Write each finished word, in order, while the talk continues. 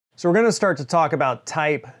So we're going to start to talk about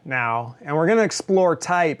type now, and we're going to explore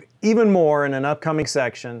type even more in an upcoming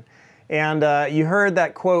section. And you heard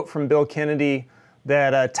that quote from Bill Kennedy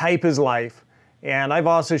that type is life. And I've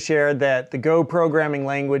also shared that the Go programming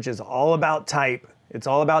language is all about type. It's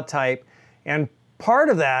all about type. And part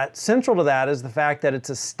of that, central to that, is the fact that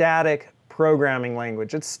it's a static programming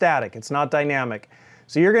language. It's static, it's not dynamic.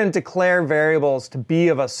 So you're going to declare variables to be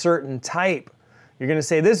of a certain type. You're going to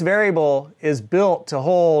say this variable is built to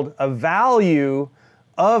hold a value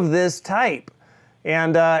of this type.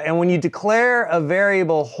 And when you declare a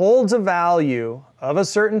variable holds a value of a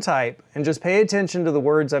certain type, and just pay attention to the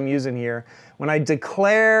words I'm using here, when I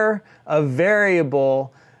declare a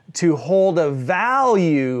variable to hold a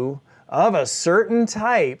value of a certain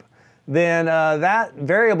type, then that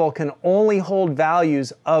variable can only hold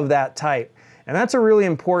values of that type. And that's a really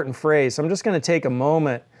important phrase. So I'm just going to take a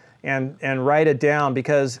moment and write it down,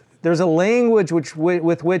 because there's a language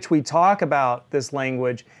with which we talk about this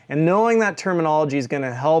language, and knowing that terminology is going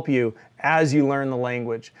to help you as you learn the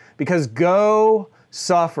language, because Go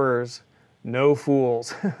suffers no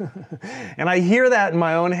fools. And I hear that in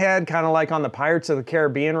my own head, kind of like on the Pirates of the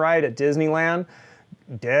Caribbean ride at Disneyland.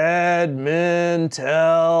 Dead men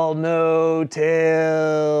tell no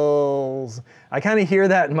tales. I kind of hear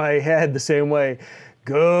that in my head the same way.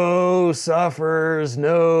 Go suffers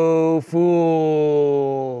no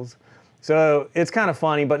fools. So it's kind of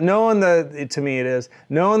funny, but knowing to me it is,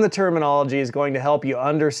 knowing the terminology is going to help you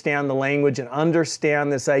understand the language and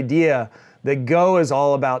understand this idea that Go is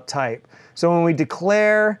all about type. So when we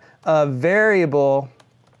declare a variable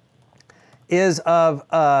is of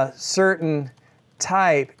a certain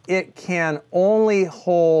type, it can only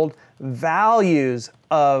hold values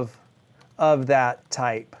of that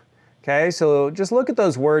type. Okay, so just look at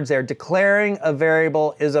those words there. Declaring a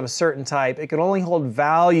variable is of a certain type. It can only hold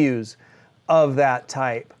values of that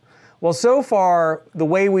type. Well, so far, the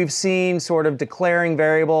way we've seen sort of declaring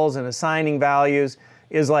variables and assigning values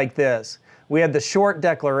is like this. We had the short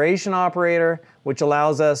declaration operator, which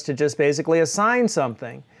allows us to just basically assign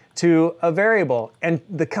something to a variable, and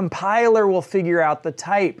the compiler will figure out the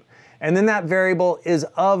type. And then that variable is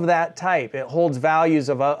of that type. It holds values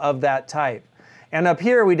of that type. And up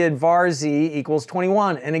here we did var z equals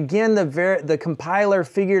 21. And again, the compiler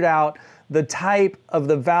figured out the type of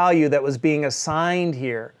the value that was being assigned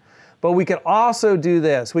here. But we could also do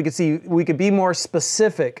this. We could be more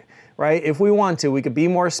specific, right? If we want to, we could be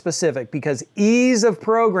more specific, because ease of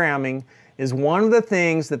programming is one of the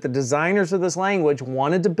things that the designers of this language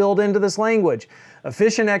wanted to build into this language.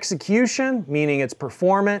 Efficient execution, meaning it's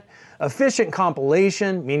performant. Efficient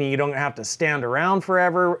compilation, meaning you don't have to stand around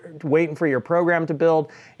forever waiting for your program to build.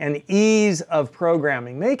 And ease of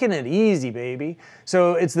programming, making it easy, baby.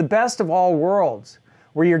 So it's the best of all worlds,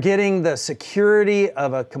 where you're getting the security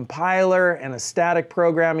of a compiler and a static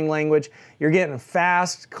programming language. You're getting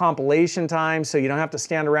fast compilation time, so you don't have to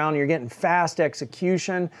stand around. You're getting fast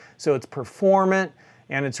execution, so it's performant,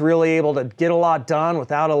 and it's really able to get a lot done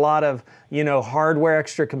without a lot of, hardware,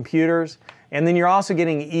 extra computers. And then you're also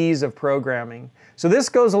getting ease of programming. So this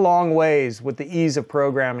goes a long ways with the ease of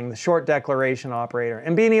programming, the short declaration operator,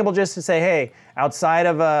 and being able just to say, hey, outside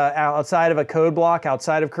of a code block,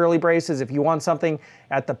 outside of curly braces, if you want something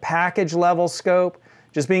at the package level scope,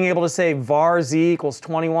 just being able to say var z equals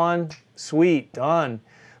 21, sweet, done.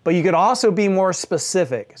 But you could also be more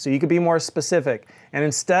specific. So you could be more specific. And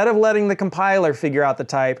instead of letting the compiler figure out the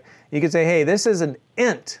type, you could say, hey, this is an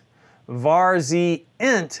int. Var z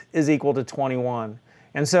int is equal to 21.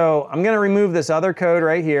 And so I'm going to remove this other code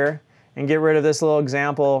right here and get rid of this little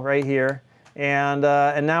example right here. And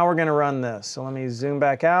now we're going to run this. So let me zoom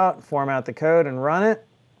back out, format the code, and run it.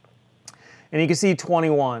 And you can see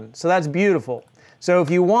 21. So that's beautiful. So if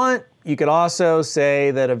you want, you could also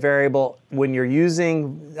say that a variable, when you're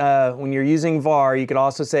using var, you could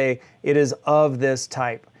also say it is of this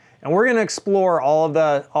type. And we're going to explore all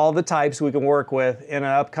the types we can work with in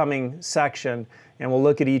an upcoming section, and we'll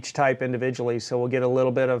look at each type individually, so we'll get a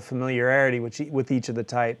little bit of familiarity with each of the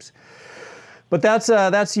types. But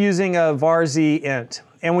that's using a var z int.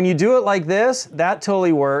 And when you do it like this, that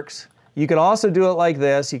totally works. You could also do it like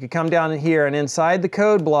this. You could come down in here, and inside the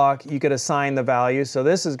code block, you could assign the value. So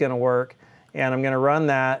this is going to work, and I'm going to run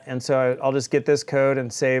that. And so I'll just get this code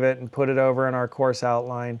and save it and put it over in our course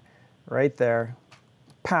outline right there.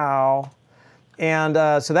 Pow. And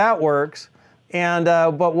so that works. And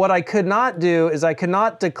but what I could not do is I could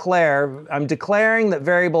not declare, I'm declaring that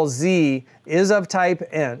variable z is of type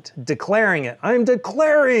int, declaring it. I'm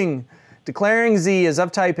declaring z is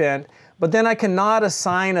of type int, but then I cannot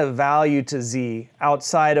assign a value to z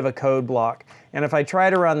outside of a code block. And if I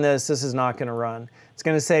try to run this, this is not going to run. It's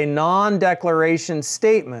going to say non-declaration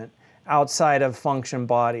statement outside of function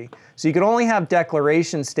body. So you could only have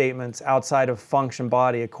declaration statements outside of function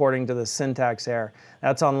body according to the syntax error.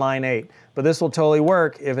 That's on line 8. But this will totally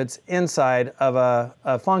work if it's inside of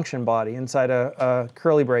a function body, inside a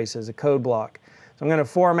curly braces, a code block. So I'm going to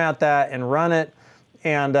format that and run it,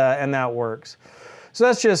 and that works. So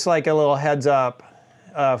that's just like a little heads up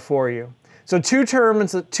for you. So two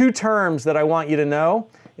terms that I want you to know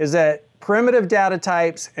is that primitive data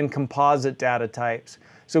types and composite data types.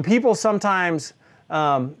 So people sometimes,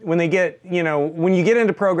 when you get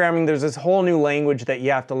into programming, there's this whole new language that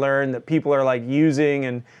you have to learn that people are like using,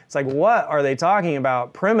 and it's like, what are they talking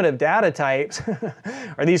about? Primitive data types?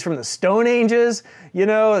 Are these from the Stone Ages? You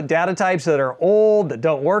know, data types that are old, that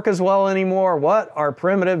don't work as well anymore? What are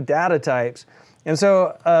primitive data types? And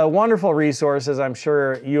so a wonderful resource, as I'm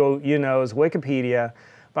sure you know, is Wikipedia.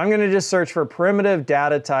 But I'm going to just search for primitive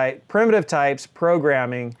types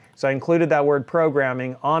programming. So I included that word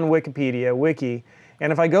programming on Wikipedia, wiki.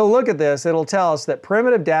 And if I go look at this, it'll tell us that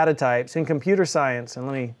primitive data types in computer science, and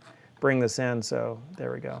let me bring this in, so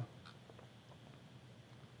there we go.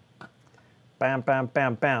 Bam, bam,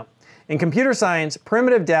 bam, bam. In computer science,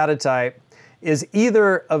 primitive data type is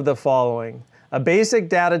either of the following. A basic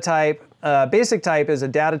data type. Basic type is a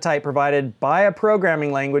data type provided by a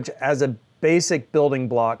programming language as a basic building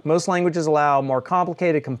block. Most languages allow more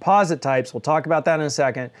complicated composite types, we'll talk about that in a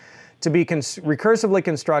second, to be recursively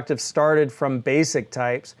constructive started from basic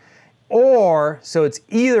types. Or, so it's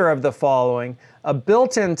either of the following, a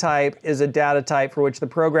built-in type is a data type for which the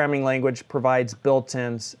programming language provides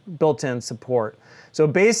built-in support. So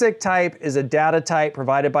basic type is a data type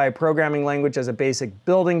provided by a programming language as a basic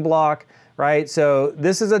building block, right? So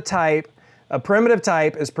this is a type, a primitive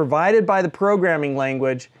type is provided by the programming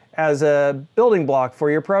language as a building block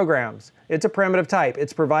for your programs. It's a primitive type.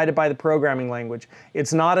 It's provided by the programming language.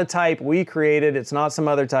 It's not a type we created. It's not some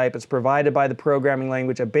other type. It's provided by the programming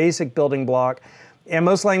language, a basic building block. And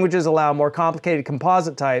most languages allow more complicated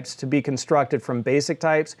composite types to be constructed from basic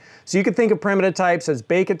types. So you could think of primitive types as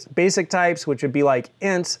basic types, which would be like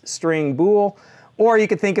ints, string, bool. Or you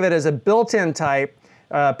could think of it as a built-in type.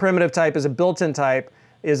 Primitive type is a built-in type,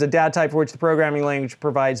 is a data type for which the programming language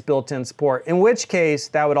provides built-in support, in which case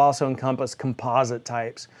that would also encompass composite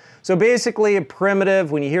types. So basically a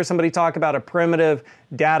primitive, when you hear somebody talk about a primitive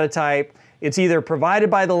data type, it's either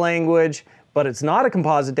provided by the language, but it's not a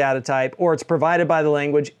composite data type, or it's provided by the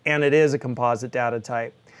language and it is a composite data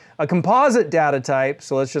type. A composite data type,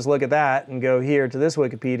 so let's just look at that and go here to this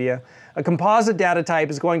Wikipedia. A composite data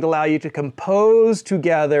type is going to allow you to compose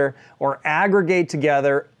together or aggregate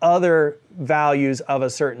together other values of a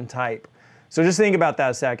certain type. So just think about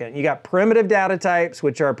that a second. You got primitive data types,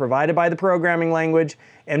 which are provided by the programming language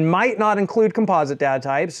and might not include composite data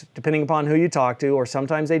types, depending upon who you talk to, or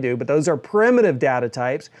sometimes they do, but those are primitive data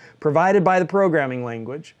types provided by the programming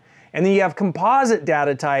language. And then you have composite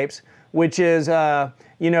data types, which is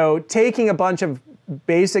taking a bunch of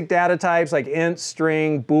basic data types like int,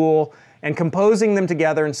 string, bool, and composing them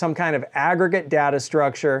together in some kind of aggregate data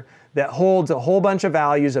structure that holds a whole bunch of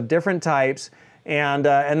values of different types, and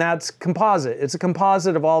that's composite. It's a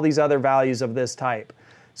composite of all these other values of this type.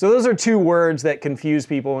 So those are two words that confuse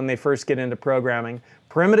people when they first get into programming: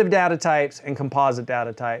 primitive data types and composite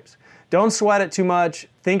data types. Don't sweat it too much.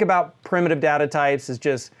 Think about primitive data types as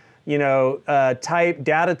just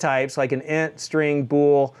data types like an int, string,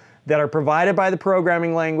 bool that are provided by the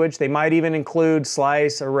programming language. They might even include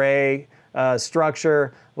slice, array,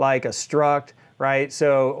 structure like a struct, right?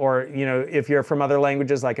 So, or if you're from other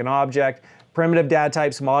languages like an object, primitive data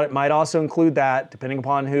types might also include that, depending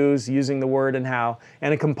upon who's using the word and how.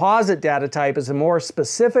 And a composite data type is a more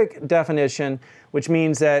specific definition, which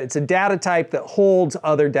means that it's a data type that holds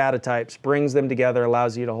other data types, brings them together,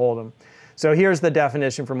 allows you to hold them. So here's the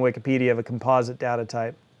definition from Wikipedia of a composite data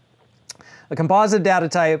type. A composite data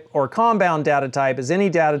type or compound data type is any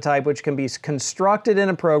data type which can be constructed in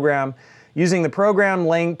a program using the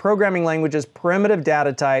programming language's primitive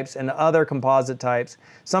data types and other composite types,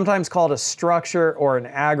 sometimes called a structure or an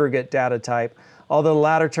aggregate data type, although the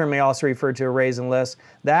latter term may also refer to arrays and lists.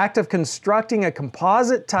 The act of constructing a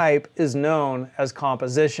composite type is known as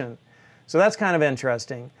composition. So that's kind of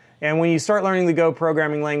interesting. And when you start learning the Go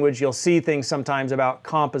programming language, you'll see things sometimes about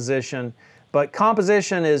composition. But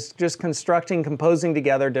composition is just composing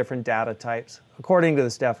together different data types, according to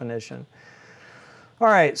this definition. All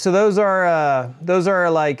right, so those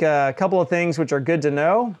are like a couple of things which are good to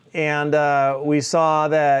know. And we saw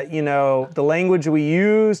that the language we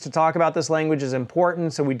use to talk about this language is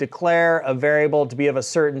important. So we declare a variable to be of a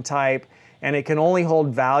certain type, and it can only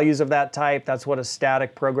hold values of that type. That's what a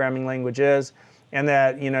static programming language is. and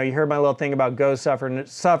that, you heard my little thing about Go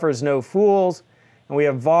suffers no fools. And we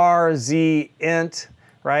have var z int,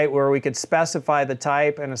 right, where we could specify the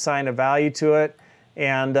type and assign a value to it.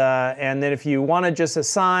 And then if you want to just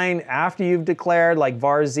assign after you've declared, like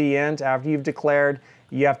var z int, after you've declared,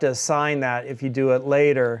 you have to assign that. If you do it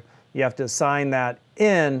later, you have to assign that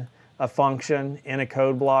in a function, in a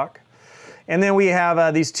code block. And then we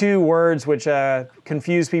have these two words which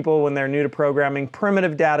confuse people when they're new to programming: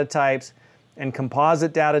 primitive data types and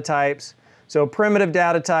composite data types. So primitive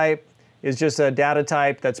data type is just a data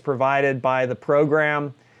type that's provided by the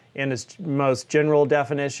program in its most general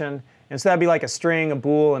definition. And so that'd be like a string, a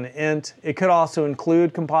bool, and an int. It could also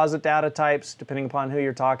include composite data types, depending upon who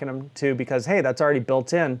you're talking to, because, hey, that's already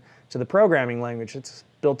built in to the programming language. It's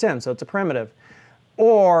built in, so it's a primitive.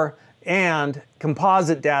 And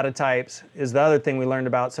composite data types is the other thing we learned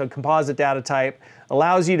about. So composite data type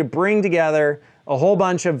allows you to bring together a whole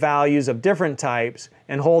bunch of values of different types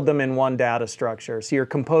and hold them in one data structure. So you're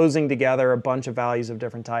composing together a bunch of values of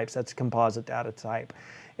different types. That's a composite data type.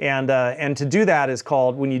 And to do that is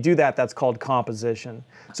called, when you do that, that's called composition.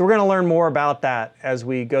 So we're going to learn more about that as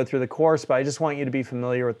we go through the course, but I just want you to be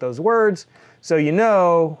familiar with those words so you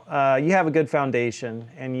have a good foundation,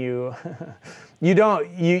 and you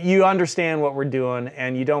understand what we're doing,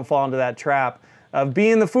 and you don't fall into that trap of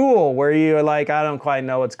being the fool where you're like, I don't quite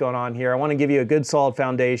know what's going on here. I want to give you a good solid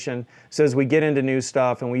foundation so as we get into new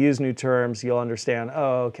stuff and we use new terms, you'll understand,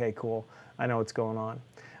 oh, okay, cool, I know what's going on.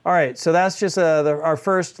 All right, so that's just our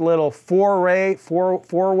first little foray, how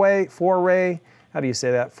do you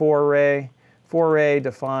say that? Foray,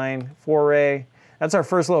 define, foray. That's our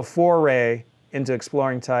first little foray into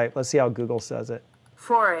exploring type. Let's see how Google says it.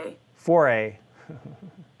 Foray. Foray.